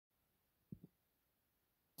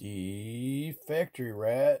The Factory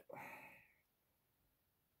Rat.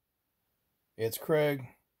 It's Craig.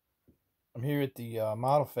 I'm here at the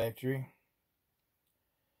model factory,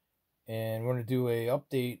 and we're going to do a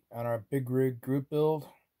update on our big rig group build,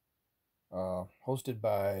 hosted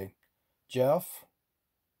by Jeff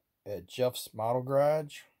at Jeff's Model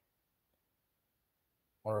Garage.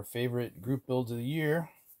 One of our favorite group builds of the year.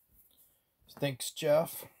 Thanks,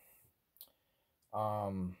 Jeff.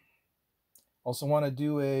 Also want to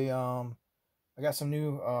do I got some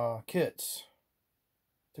new kits.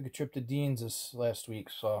 Took a trip to Dean's this last week,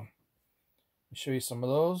 so I'll show you some of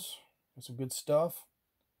those. Got some good stuff.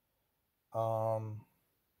 And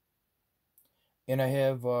I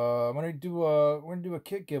have we're gonna do a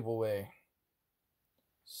kit giveaway.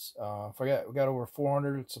 We got over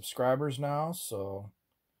 400 subscribers now, so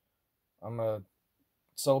I'm gonna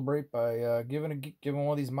celebrate by giving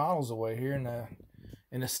one of these models away here in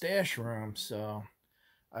the stash room. So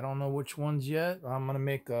I don't know which ones yet. I'm gonna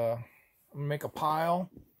make a pile,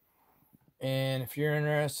 and if you're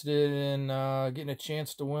interested in getting a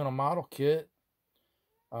chance to win a model kit,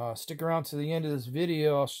 stick around to the end of this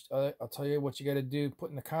video. I'll tell you what you got to do. Put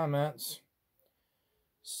in the comments.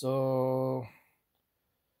 So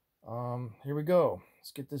here we go.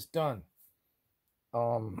 Let's get this done.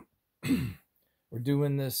 We're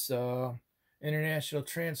doing this International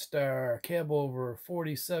Transtar Cab Over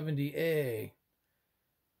 4070A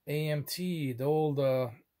AMT, the old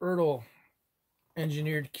Ertl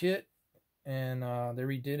engineered kit, and they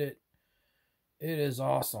redid it. It is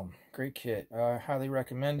awesome. Great kit. I highly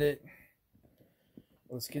recommend it.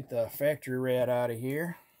 Let's get the Factory Rat out of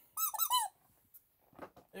here.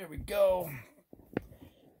 There we go.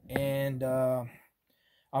 And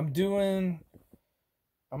I'm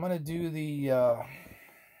gonna do the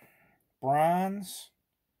bronze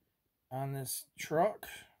on this truck,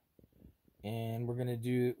 and we're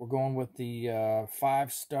going with the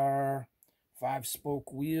 5-star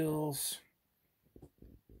 5-spoke wheels.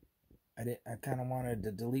 I kind of wanted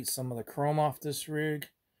to delete some of the chrome off this rig,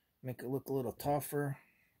 make it look a little tougher,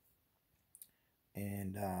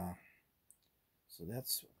 and so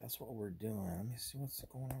that's what we're doing. Let me see what's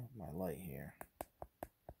going on with my light here.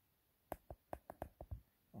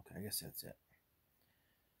 Okay, I guess that's it.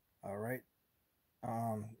 All right.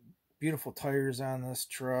 Beautiful tires on this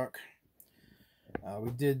truck.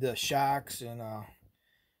 We did the shocks in a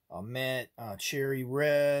matte cherry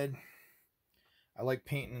red. I like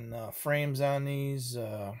painting frames on these,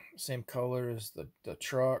 same color as the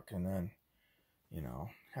truck, and then,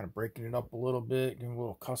 kind of breaking it up a little bit, getting a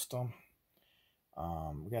little custom.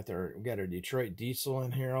 We got our Detroit diesel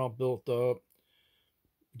in here all built up.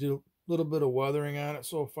 Did a little bit of weathering on it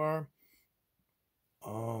so far.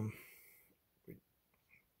 We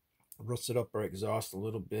rusted up our exhaust a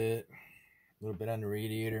little bit on the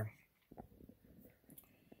radiator.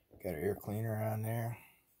 Got our air cleaner on there.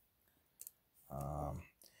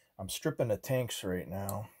 I'm stripping the tanks right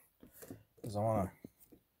now because I want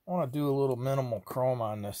to do a little minimal chrome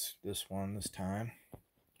on this time.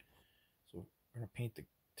 So we're gonna paint the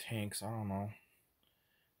tanks. I don't know.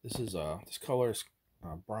 This is this color is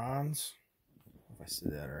bronze. I don't know if I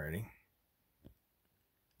said that already,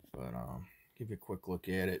 but give you a quick look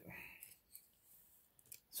at it.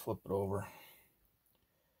 Let's flip it over.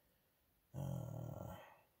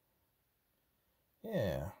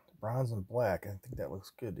 Yeah. Bronze and black. I think that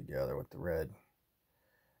looks good together with the red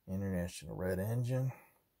International red engine.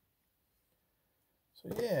 So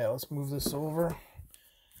yeah, let's move this over.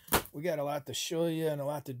 We got a lot to show you and a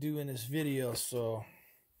lot to do in this video, so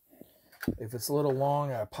if it's a little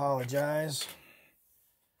long, I apologize.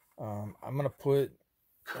 I'm gonna put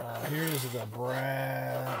here's the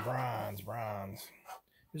bronze.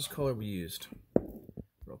 Here's the color we used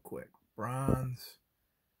real quick. Bronze.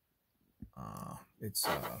 It's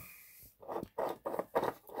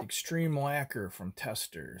Extreme Lacquer from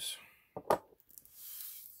Testors.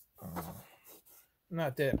 I'm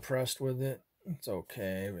not that impressed with it. It's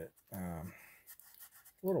okay, but a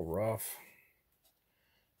little rough.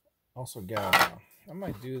 Also got I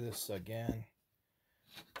might do this again.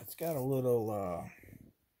 It's got a little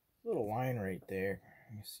line right there.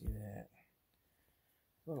 Let me see that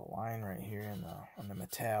little line right here on the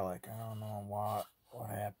metallic. I don't know what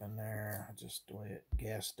happened there. Just the way it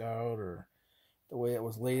gassed out, or the way it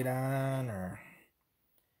was laid on, or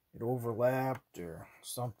it overlapped, or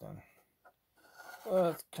something.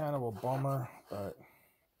 Well, it's kind of a bummer, but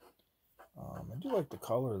I do like the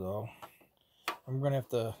color though. I'm gonna have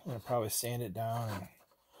to probably sand it down.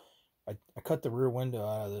 And I cut the rear window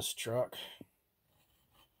out of this truck,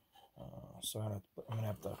 so I'm gonna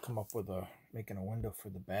have to come up with making a window for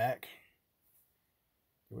the back.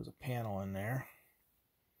 there was a panel in there.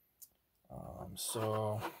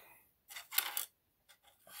 So,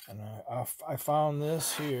 and I found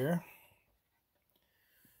this here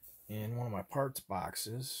in one of my parts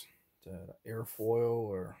boxes, the airfoil,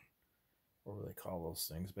 or what do they call those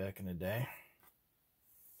things back in the day?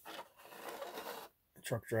 The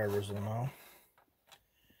truck drivers will know.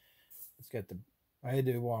 It's got the, I had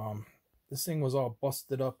to, this thing was all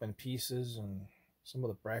busted up in pieces, and some of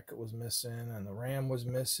the bracket was missing, and the ram was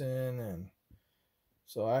missing, and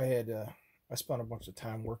so I spent a bunch of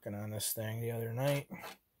time working on this thing the other night.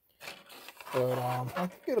 But I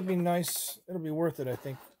think it'll be nice. It'll be worth it, I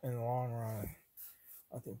think, in the long run.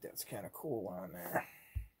 I think that's kind of cool on there.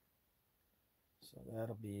 So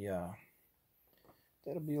that'll be a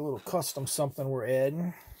little custom something we're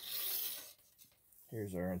adding.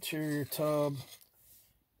 Here's our interior tub.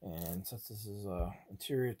 And since this is a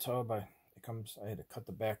interior tub, I had to cut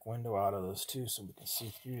the back window out of this too, so we can see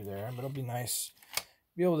through there. But it'll be nice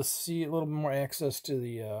be able to see a little more access to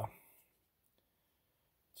the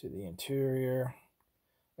interior.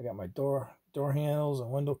 I got my door handles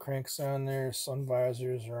and window cranks on there. Sun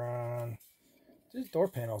visors are on. These door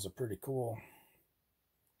panels are pretty cool.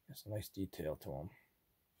 There's a nice detail to them.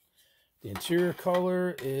 The interior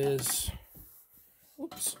color is,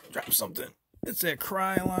 oops, dropped something. It's that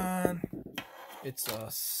Krylon. It's a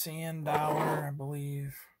sand dollar, I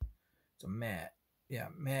believe. It's a matte. Yeah,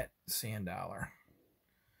 matte sand dollar.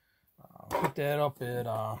 Picked that up at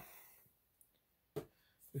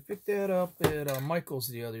we picked that up at Michael's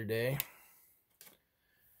the other day.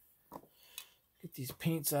 Get these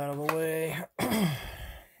paints out of the way.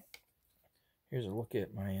 Here's a look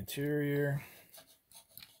at my interior.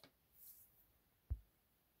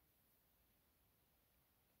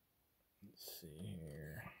 Let's see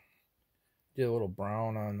here. Did a little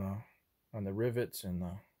brown on the rivets and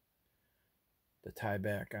the tie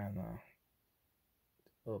back on the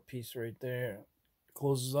little piece right there.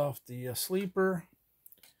 Closes off the sleeper.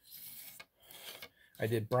 I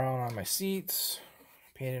did brown on my seats.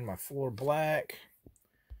 Painted my floor black.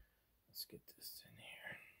 Let's get this in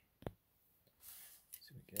here.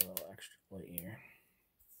 So we get a little extra light here.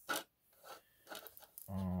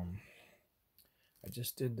 I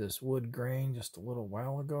just did this wood grain just a little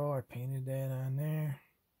while ago. I painted that on there.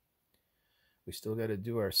 We still got to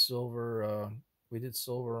do our silver. We did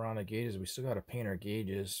silver around the gauges. We still got to paint our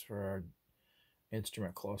gauges for our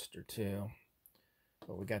instrument cluster too.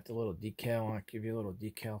 But we got the little decal. I want to give you a little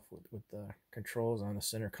decal with the controls on the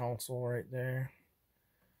center console right there.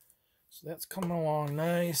 So that's coming along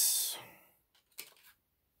nice.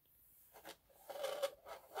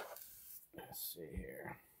 Let's see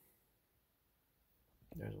here.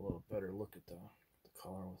 There's a little better look at the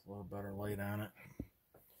color with a little better light on it.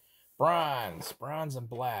 Bronze and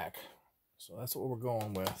black. So that's what we're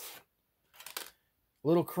going with.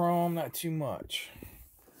 Little chrome, not too much.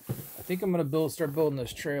 I think I'm gonna start building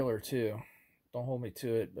this trailer too. Don't hold me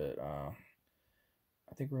to it, but I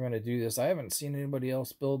think we're gonna do this. I haven't seen anybody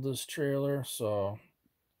else build this trailer, so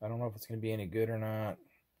I don't know if it's gonna be any good or not.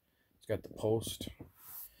 It's got the post,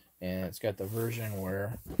 and it's got the version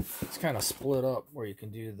where it's kind of split up, where you can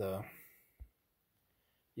do the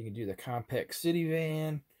compact city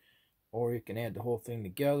van, or you can add the whole thing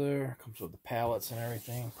together. It comes with the pallets and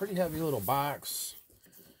everything. Pretty heavy little box.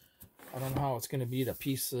 I don't know how it's going to be to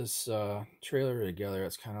piece this trailer together.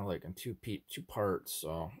 It's kind of like in two parts,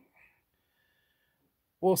 so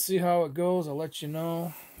we'll see how it goes. I'll let you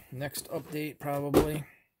know. Next update, probably.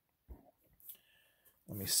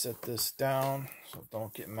 Let me set this down so it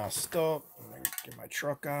don't get messed up. Let me get my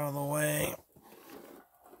truck out of the way.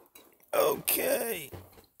 Okay.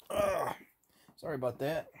 Sorry about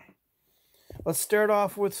that. Let's start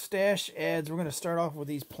off with stash ads. We're going to start off with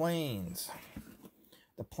these planes.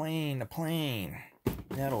 The plane.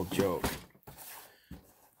 That old joke.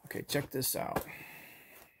 Okay, check this out.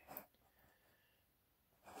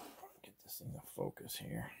 Get this thing to focus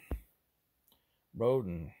here.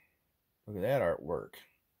 Rodin. Look at that artwork.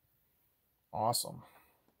 Awesome.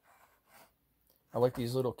 I like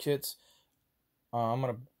these little kits. I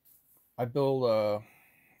built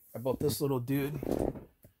this little dude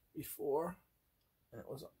before, and it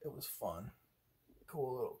was fun.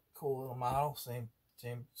 Cool little model. Same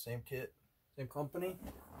kit, same company.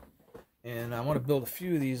 And I want to build a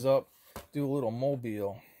few of these up. Do a little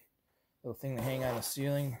mobile, little thing to hang on the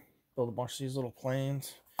ceiling. Build a bunch of these little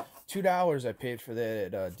planes. $2 I paid for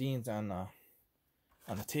that at Dean's on the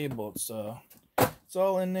table. It's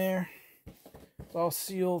all in there. It's all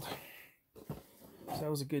sealed. So that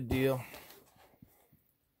was a good deal.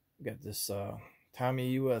 We got this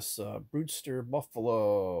Tommy US Brewster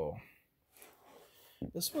Buffalo.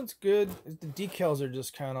 This one's good. The decals are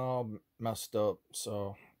just kind of all messed up,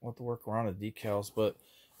 so we'll have to work around the decals. But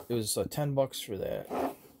it was $10 for that.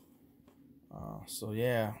 So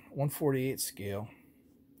yeah, 1/48 scale.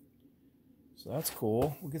 So that's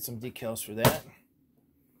cool. We'll get some decals for that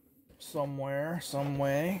somewhere, some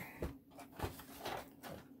way.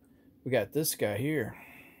 We got this guy here,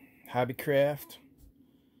 Hobbycraft.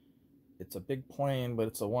 It's a big plane, but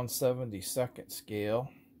it's a 1/72 scale.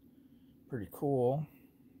 Pretty cool.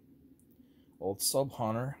 Old Sub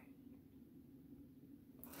Hunter.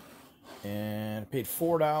 And I paid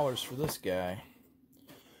 $4 for this guy.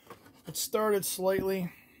 It started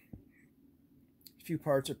slightly. A few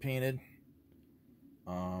parts are painted.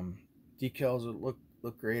 Decals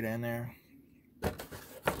look great in there.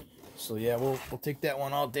 So yeah, we'll take that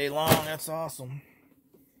one all day long. That's awesome.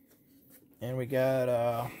 And we got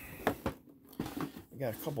a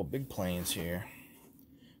couple big planes here.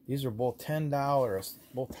 These are both $10,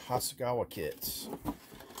 both Hasegawa kits.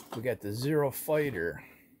 We got the Zero Fighter,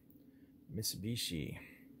 Mitsubishi.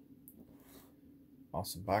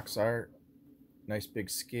 Awesome box art. Nice big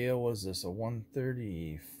scale. Was this a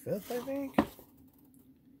 1/35th, I think?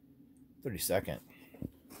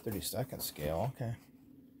 32nd scale. Okay.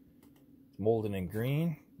 Molded in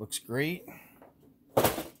green. Looks great.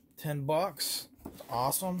 $10.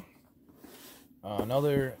 Awesome.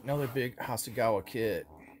 Another big Hasegawa kit.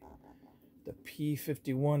 The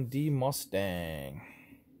P-51D Mustang.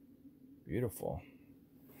 Beautiful.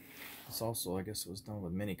 This also, I guess, was done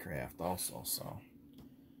with Minicraft also, so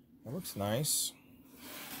that looks nice.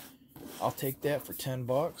 I'll take that for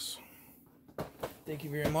 $10. Thank you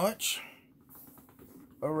very much.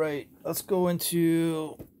 All right, let's go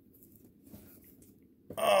into.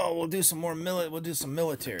 Oh, we'll do some more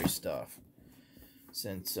military stuff,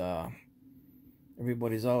 since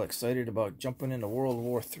everybody's all excited about jumping into World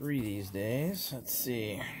War III these days. Let's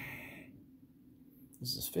see.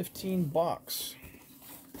 This is $15.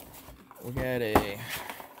 We got a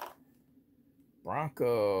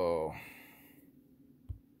Bronco.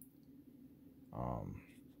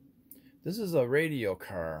 This is a radio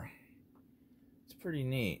car. It's pretty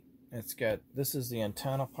neat. It's got, this is the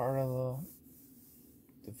antenna part of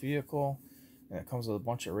the vehicle, and it comes with a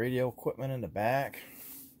bunch of radio equipment in the back.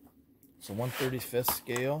 It's a 1/35th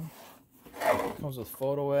scale. It comes with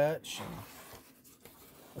photo etch,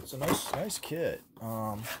 and it's a nice kit.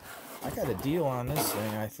 I got a deal on this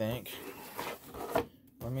thing, I think.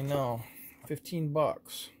 Let me know.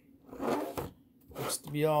 $15. Looks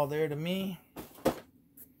to be all there to me.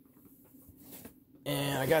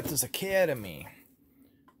 And I got this Academy.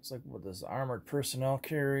 It's like with this armored personnel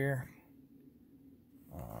carrier.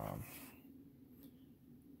 I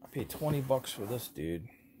paid $20 for this dude.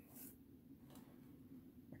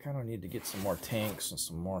 I kind of need to get some more tanks and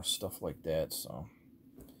some more stuff like that, so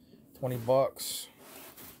 $20.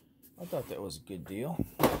 I thought that was a good deal.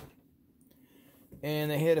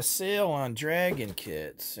 And they had a sale on Dragon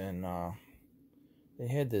kits, and they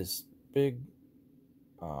had this big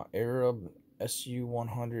Arab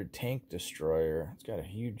Su-100 tank destroyer. It's got a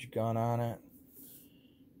huge gun on it.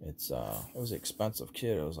 It was an expensive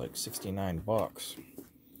kit. It was like $69,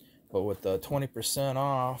 but with the 20%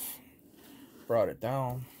 off, brought it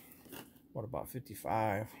down. What about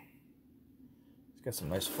 55? It's got some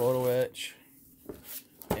nice photo etch,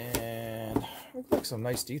 and it looks like some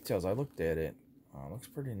nice details. I looked at it. Looks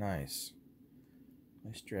pretty nice.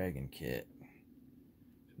 Nice Dragon kit.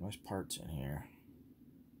 Some nice parts in here.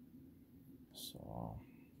 So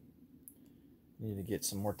I need to get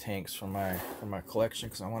some more tanks for my collection,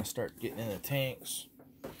 because I want to start getting into tanks.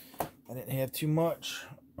 I didn't have too much.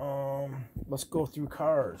 Let's go through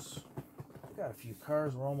cars. Got a few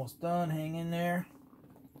cars. We're almost done. Hang in there.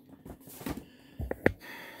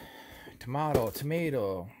 Tomato,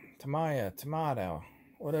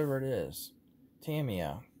 whatever it is.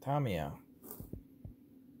 Tamiya.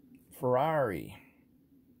 Ferrari.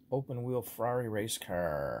 Open wheel Ferrari race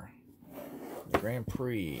car. The Grand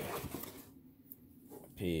Prix.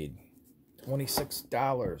 Paid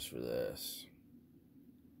 $26 for this.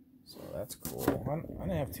 So that's cool. I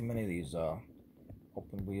didn't have too many of these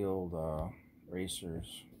open wheeled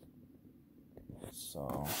racers.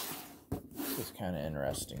 So this is kind of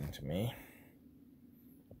interesting to me.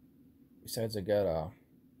 Besides, I got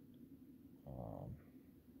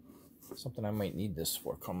something I might need this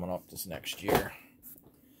for coming up this next year.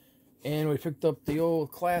 And we picked up the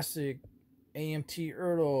old classic AMT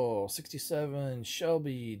Ertl 67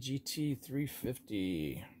 Shelby GT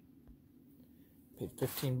 350. Paid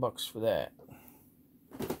 $15 for that.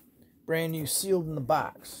 Brand new, sealed in the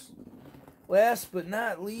box. Last but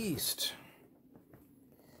not least,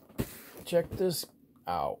 check this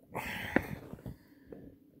out.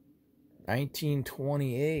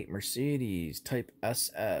 1928 Mercedes Type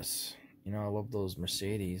SS. You know, I love those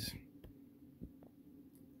Mercedes.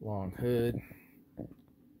 Long hood.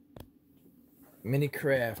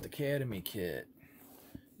 Minicraft Academy kit.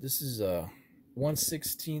 This is a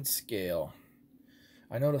 1/16 scale.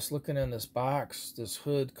 I noticed looking in this box, this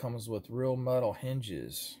hood comes with real metal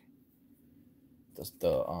hinges.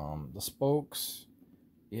 The spokes,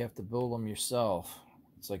 you have to build them yourself.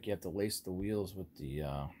 It's like you have to lace the wheels with the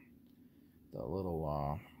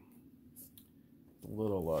little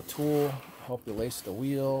tool, help you lace the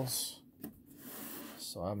wheels.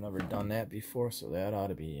 So I've never done that before, so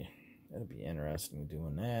that'll be interesting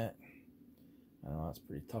doing that. I know that's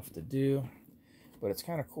pretty tough to do, but it's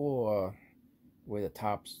kind of cool the way the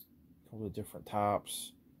tops, all the different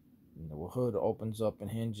tops, and the hood opens up and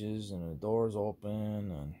hinges, and the doors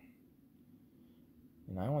open,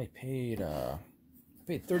 and I only paid I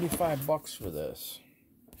paid $35 for this,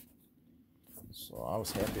 so I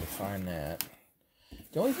was happy to find that.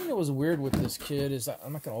 The only thing that was weird with this kit is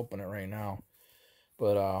I'm not gonna open it right now,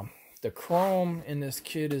 but the chrome in this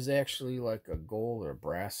kit is actually like a gold or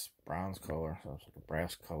bronze color, so it's like a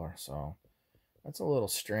brass color. So that's a little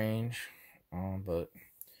strange, but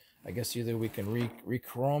I guess either we can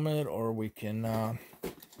re-chrome it, or we can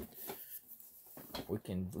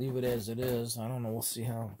leave it as it is. I don't know. We'll see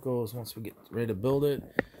how it goes once we get ready to build it.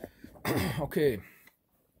 Okay.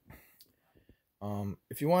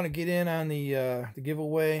 If you want to get in on the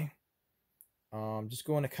giveaway, just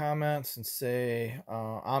go in the comments and say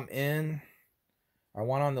I'm in. I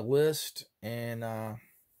want on the list, and I'll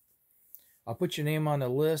put your name on the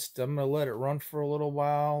list. I'm gonna let it run for a little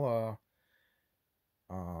while.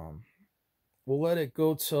 We'll let it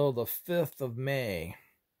go till the 5th of May.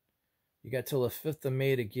 You got till the 5th of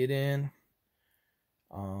May to get in.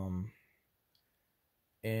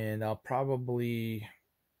 And I'll probably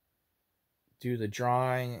do the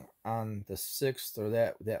drawing on the 6th or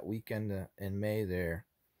that weekend in May there.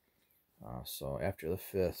 So after the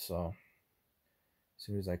 5th, so as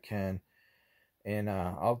soon as I can. And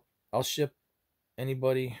I'll ship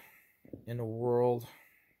anybody in the world.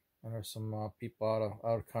 And there's some people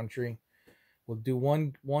out of country. We'll do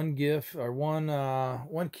one gift, or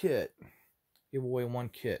one kit. Give away one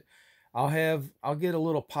kit. I'll get a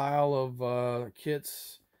little pile of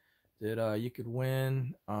kits that you could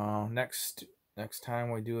win next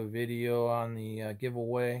time we do a video on the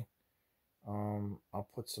giveaway. I'll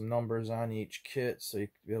put some numbers on each kit, so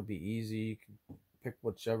it'll be easy. You can pick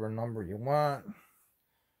whichever number you want.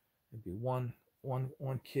 It'd be one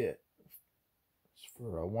kit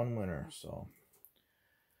for one winner. So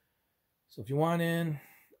if you want in,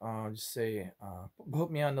 just say put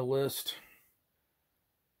me on the list,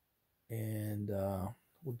 and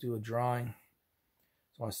we'll do a drawing.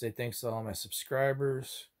 So I want to say thanks to all my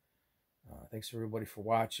subscribers. Thanks everybody for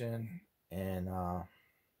watching, and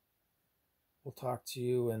we'll talk to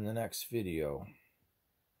you in the next video.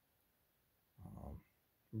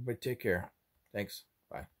 Everybody take care. Thanks.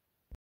 Bye.